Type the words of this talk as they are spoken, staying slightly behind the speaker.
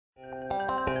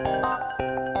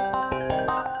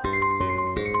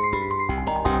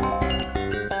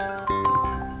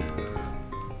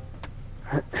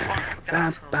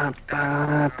Ba, ba,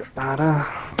 ba, da, ba,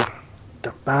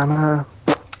 da, ba, da.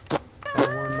 I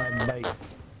won my bike.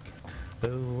 I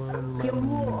won my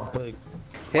bike.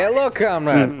 Hello,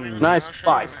 comrade. Nice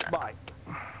bike.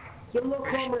 Hello,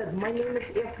 comrades. My name is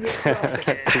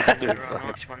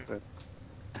Ep.4.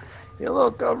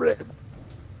 Hello, comrade.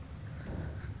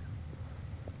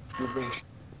 Alright,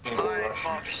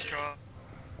 Foxtrot.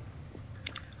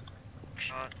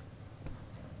 Shot.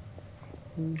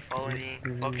 Follow me,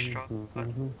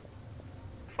 Foxtrot.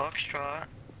 Foxtrot.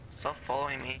 Stop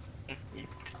following me.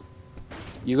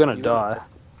 You're gonna die.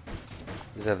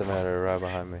 Is that the murderer right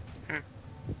behind me?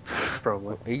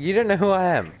 Probably. You don't know who I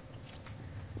am.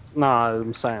 No,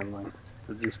 I'm saying like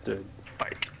to this dude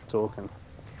Bike. talking.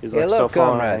 He's Hello, like so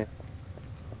comrade.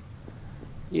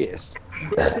 Yes.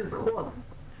 This is hot.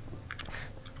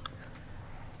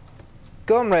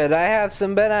 Comrade, I have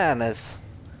some bananas.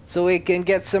 So we can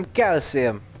get some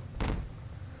calcium.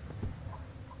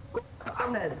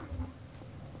 Comrade.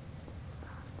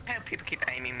 Yeah, people keep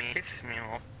aiming me. Pisses me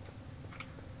off.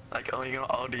 Like, oh, you're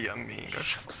gonna OD me.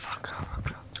 Shut the fuck up.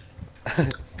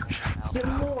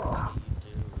 Hello.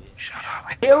 Shut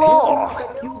up. Hello.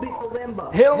 Cubic member.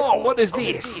 Hello. What is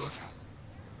this?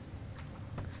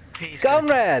 Please,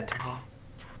 Comrade! Oh.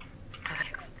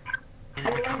 I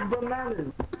like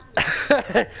bananas.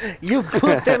 You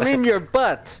put them in your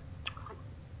butt.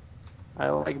 I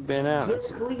like bananas.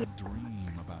 Yes, please.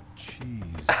 Dream about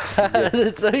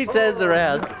cheese. So he turns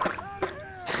around.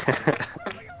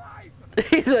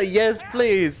 He's like, yes,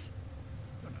 please.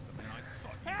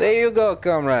 There you go,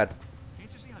 comrade.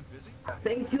 Can't you see I'm busy?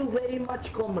 Thank you very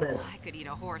much, comrade. I could eat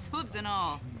a horse, hooves and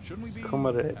all. Shouldn't we be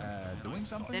Comrade. doing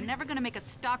something? They're never gonna make a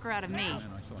stalker out of me. Man,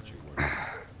 I thought you were.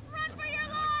 Run for your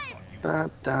life! Ba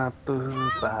da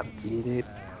boo ba dee dee Doing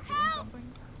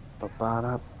something? ba ba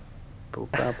da boo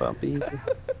ba ba bee.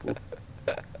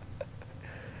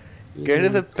 Go to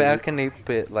the balcony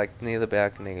bit, like near the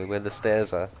balcony where the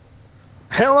stairs are.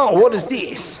 Hello. What is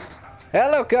this?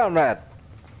 Hello, comrade.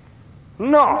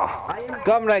 No. I am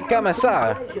Comrade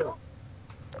Commissar. pleasure.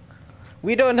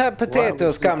 We don't have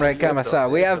potatoes, Why would comrade you Commissar.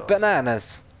 We have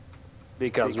bananas.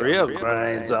 Because real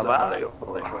grenades are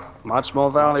valuable. Much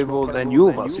more valuable than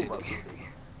Yuva City.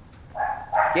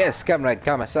 Yes, comrade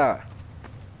Commissar.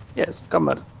 Yes, come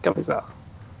on, out.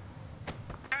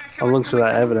 I'm looking for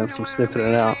that evidence. I'm sniffing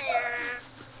it out.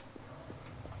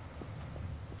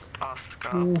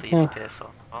 Oscar, please piss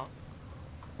off. Oh.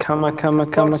 Come on.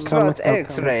 Foxtrot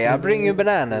X-ray, I'll bring you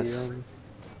bananas.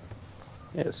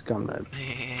 Yes, comrade.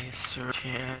 Please, sir,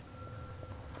 yeah.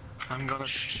 I'm gonna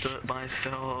do it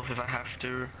myself if I have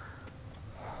to.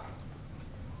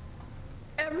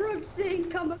 Everyone sing,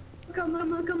 come on,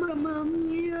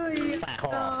 yeah, yeah.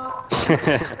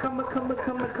 Come on,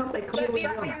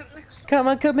 Come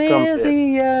on,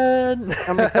 chameleon.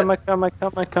 Come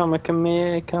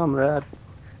here, comrade.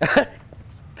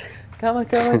 Come on,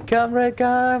 comrade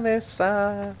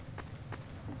Commissar.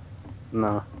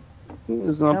 No.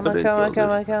 It's not Come on, potatoes. come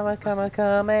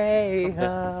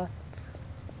here.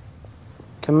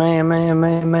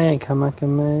 Come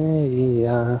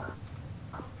here.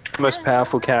 Most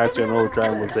powerful character in all of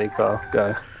Dragon Ball Z. Go.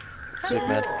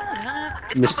 Superman.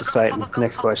 Mr. Satan.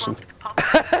 Next question.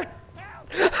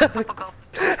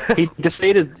 He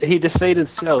defeated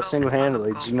Cell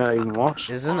single-handedly. Did you not even watch?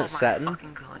 Isn't it Saturn?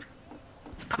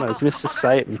 No, it's Mr.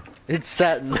 Satan. It's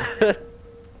Saturn.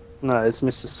 No, it's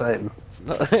Mr. Satan. It's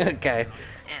not, okay.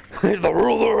 The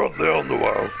ruler of the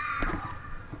underworld.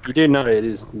 You do know it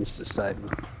is Mr. Satan.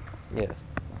 Yeah.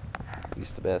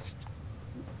 He's the best.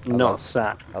 Not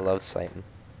Satan. I love Satan.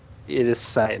 It is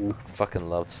Satan. Fucking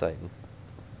love Satan.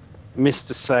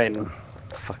 Mr. Satan.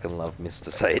 Fucking love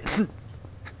Mr. Satan.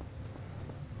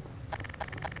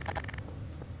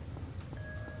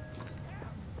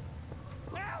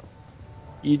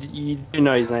 You do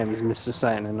know his name is Mr.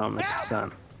 Satan and not Mr.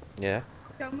 Satan. Yeah.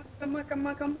 Come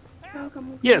on.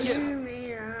 Yes.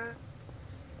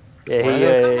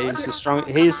 Yeah, he's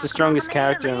the strongest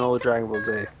character in all of Dragon Ball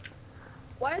Z.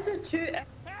 Why is there two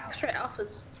extra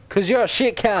alphas? Cause you're a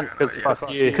shit cunt. Because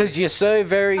fuck you. Because you're so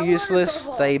very useless,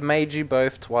 they made you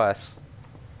both twice.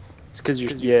 It's because you.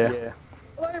 Yeah.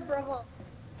 Hello, Bravo.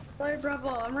 I'm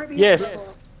right behind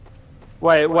Yes.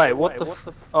 Bravo. Wait. What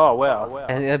the? Oh wow.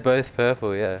 And they're both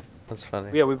purple, yeah. That's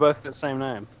funny. Yeah, we both got the same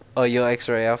name. Oh, you're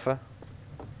X-Ray Alpha?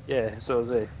 Yeah, so is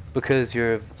he. Because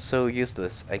you're so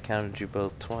useless, I counted you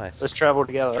both twice. Let's travel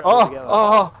together.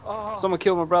 Oh! Someone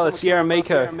killed my brother. Sierra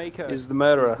Miko is the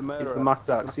murderer. Is the muck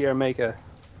duck. Sierra Miko.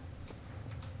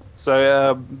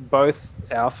 So both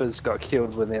alphas got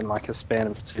killed within like a span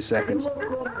of 2 seconds.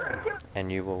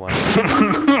 And you were one.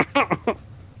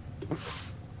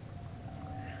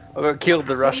 I got killed.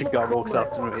 The Russian guy walks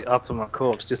up to me, up to my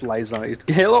corpse, just lays on it. He's,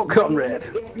 hello, comrade.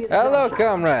 Hello,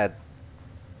 comrade.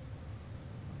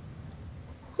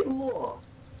 Hello.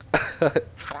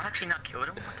 Someone actually not killed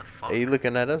him? What the fuck? Are you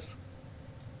looking at us?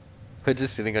 We're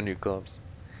just sitting on your corpse.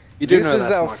 You do This know is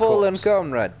that's our my fallen corpse.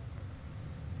 comrade.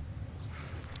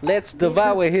 Let's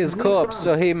devour his corpse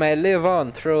so he may live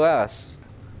on through us.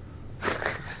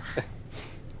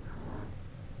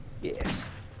 Yes.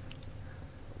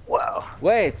 Wow.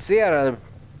 Wait, Sierra,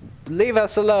 leave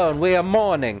us alone. We are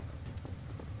mourning.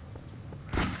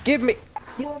 Give me.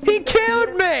 He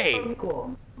killed me!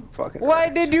 Fucking Why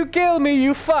did you kill me,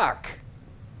 you fuck?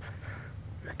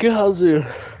 Because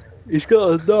he's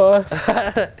gonna die.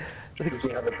 Did you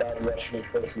have a bad Russian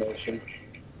impersonation?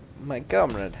 My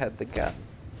comrade had the gun.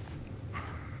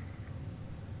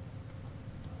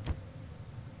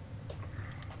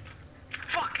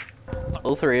 Fuck!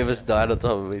 All three of us died on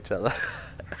top of each other.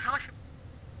 How much?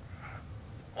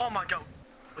 Oh my god.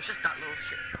 It was just that little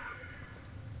shit.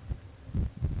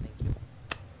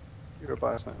 You're a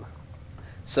bystander.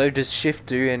 So does shift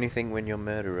do anything when you're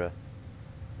murderer?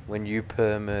 When you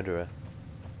per murderer?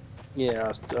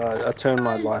 Yeah, I turned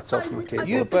my lights off on the keyboard.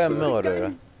 You per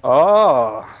murderer.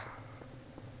 Oh.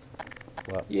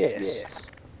 What? Yes.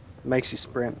 Makes you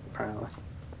sprint, apparently.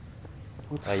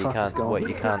 What the Oh, you fuck is can't. going What? on?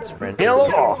 You can't sprint.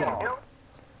 Hello.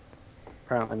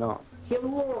 Apparently not.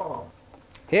 Hello.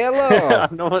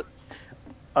 Hello!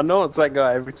 I know it's that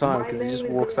guy every time because he just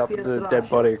walks up to the dead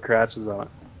body and crouches on it.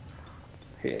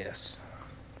 Yes.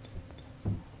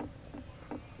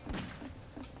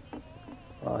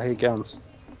 Oh, here he comes.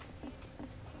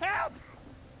 Help!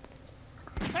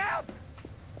 Help!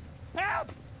 Help!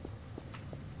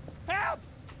 Help!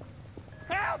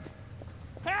 Help!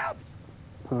 Help!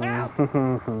 Help!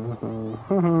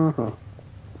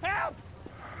 Help!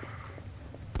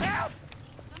 Help!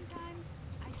 Sometimes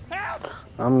I dream. Help!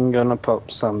 I'm gonna pop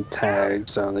some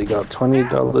tags. Only got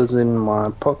 $20 in my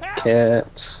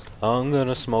pocket. I'm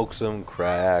gonna smoke some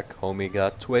crack. Homie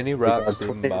got 20 Got rocks in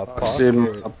 20 my bucks in my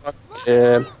pocket.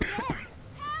 pocket.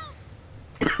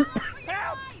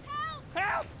 Help!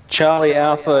 Help! Charlie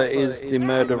Alpha is the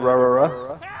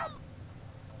murderer. Help!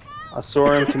 I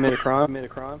saw him commit a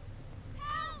crime.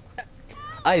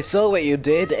 I saw what you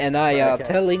did and I are Okay.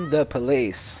 telling the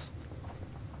police.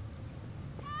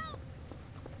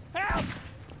 Help!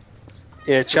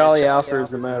 Yeah, Charlie Alpha is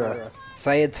the murderer.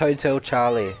 Say it, Toto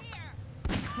Charlie.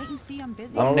 Can't you see I'm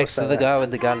busy? I'll I'm next to say the that. guy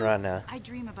with the gun right now. I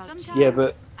dream about Sometimes Yeah,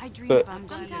 but I dream but about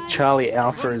cheese. Charlie I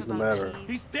Alpha dream is the about murderer. cheese.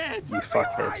 He's dead! You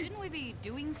fuckhead. Shouldn't we be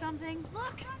doing something?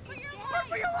 Look, he's dead. Run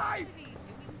for your life! Shouldn't we be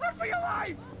doing Run for your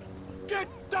life! Get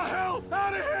the hell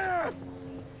out of here!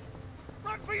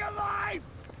 Run for your life!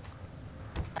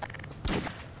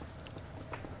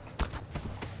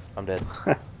 I'm dead.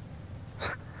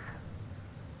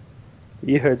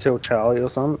 You heard Till Charlie or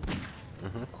something?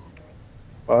 Mhm.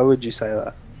 Why would you say that? Knew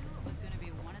it was gonna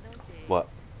be one of those days. What?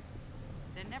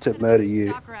 They're never To gonna murder make a you.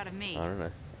 stalker out of me. I don't know.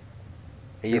 Are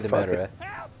you You're the fucking- murderer?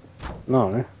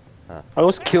 No. Oh. I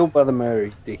was killed by the murderer,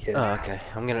 you dickhead. Oh, okay.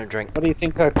 I'm gonna drink. What do you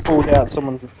think I called out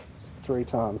someone 3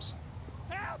 times?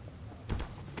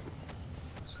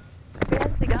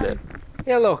 Dead.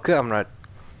 Hello, comrade.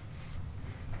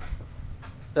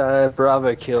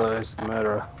 Bravo Killer is the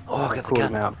murderer. Oh, I got the Caught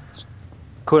him gun. out.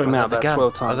 Caught him I got out the about gun.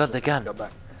 12 I times. got the gun. Got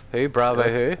back. Who? Bravo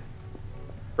who?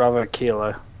 Bravo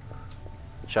Kilo.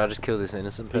 Should I just kill this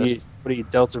innocent What are person? you,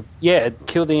 Delta? Yeah,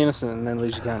 kill the innocent and then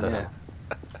lose your gun, yeah.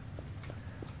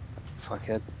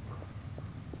 Fuckhead.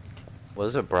 What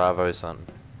is it? Bravo something.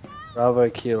 Bravo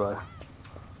Kilo.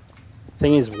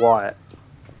 Thing is white.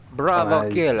 Bravo,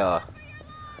 Aye. Kilo.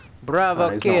 Bravo,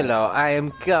 Aye, he's Kilo. not. I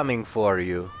am coming for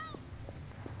you.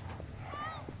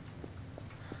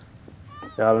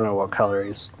 Yeah, I don't know what color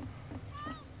he is.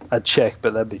 I'd check,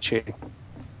 but that'd be cheating.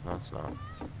 No, it's not.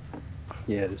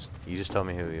 Yeah, it is. You just told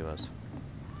me who he was.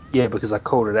 Yeah, because I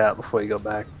called it out before you got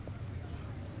back.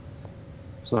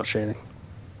 It's not cheating.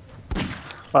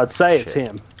 I'd say it's Shit.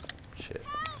 him. Shit.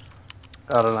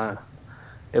 I don't know.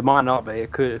 It might not be.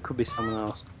 It could be someone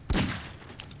else.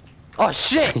 Oh,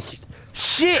 shit!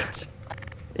 Shit!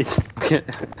 It's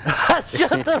I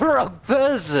shot the wrong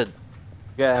person!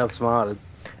 get outsmarted.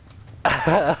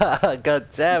 God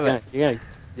damn it. You're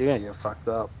gonna get fucked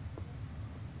up.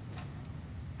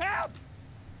 Help!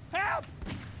 Help!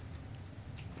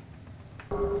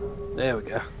 There we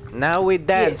go. Now we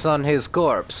dance Yes. on his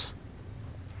corpse.